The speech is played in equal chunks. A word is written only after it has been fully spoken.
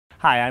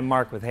Hi, I'm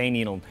Mark with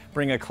Hayneedle.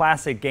 Bring a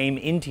classic game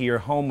into your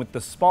home with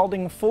the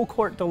Spalding Full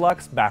Court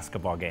Deluxe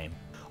basketball game.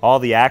 All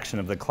the action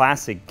of the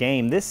classic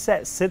game, this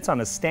set sits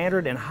on a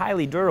standard and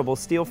highly durable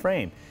steel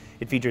frame.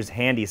 It features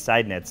handy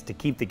side nets to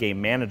keep the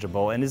game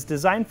manageable and is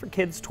designed for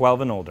kids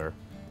 12 and older.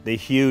 The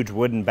huge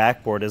wooden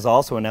backboard is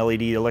also an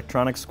LED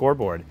electronic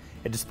scoreboard.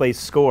 It displays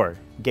score,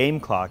 game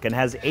clock, and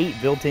has 8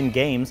 built-in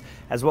games,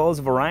 as well as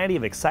a variety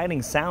of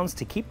exciting sounds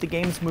to keep the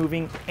games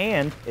moving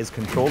and is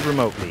controlled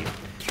remotely.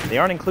 They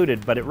aren't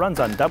included, but it runs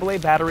on AA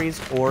batteries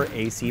or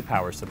AC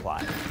power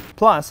supply.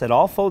 Plus, it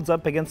all folds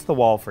up against the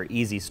wall for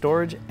easy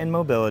storage and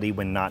mobility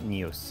when not in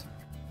use.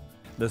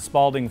 The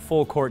Spalding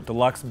Full Court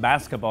Deluxe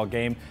basketball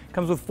game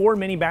comes with 4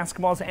 mini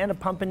basketballs and a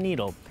pump and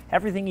needle.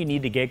 Everything you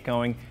need to get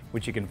going,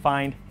 which you can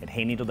find at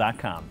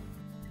Hayneedle.com.